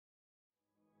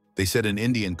They said an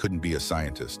Indian couldn't be a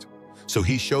scientist, so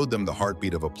he showed them the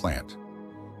heartbeat of a plant.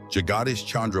 Jagadish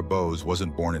Chandra Bose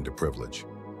wasn't born into privilege.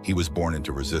 He was born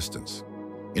into resistance.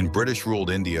 In British-ruled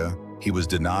India, he was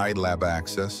denied lab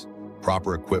access,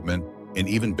 proper equipment, and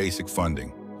even basic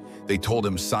funding. They told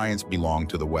him science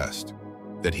belonged to the West,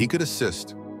 that he could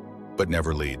assist, but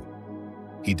never lead.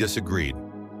 He disagreed,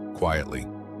 quietly.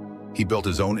 He built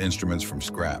his own instruments from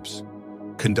scraps,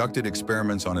 conducted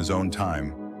experiments on his own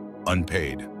time,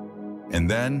 unpaid. And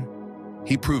then,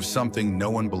 he proved something no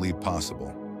one believed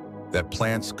possible, that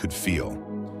plants could feel.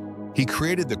 He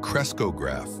created the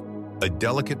crescograph, a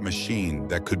delicate machine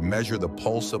that could measure the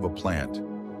pulse of a plant,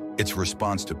 its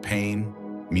response to pain,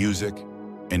 music,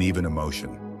 and even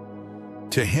emotion.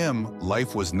 To him,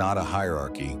 life was not a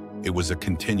hierarchy, it was a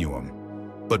continuum.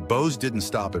 But Bose didn't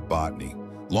stop at botany.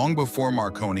 Long before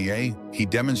Colonial, he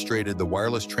demonstrated the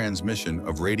wireless transmission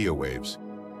of radio waves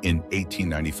in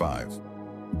 1895.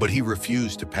 But he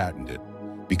refused to patent it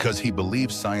because he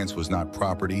believed science was not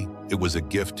property, it was a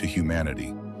gift to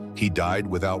humanity. He died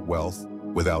without wealth,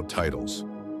 without titles.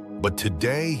 But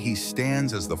today he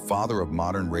stands as the father of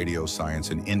modern radio science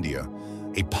in India,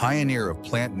 a pioneer of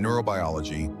plant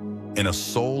neurobiology, and a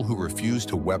soul who refused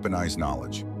to weaponize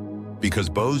knowledge. Because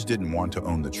Bose didn't want to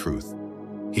own the truth.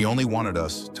 He only wanted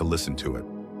us to listen to it.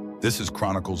 This is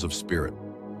Chronicles of Spirit.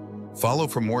 Follow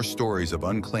for more stories of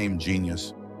unclaimed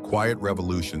genius, quiet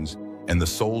revolutions, and the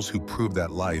souls who prove that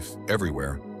life,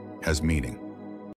 everywhere, has meaning.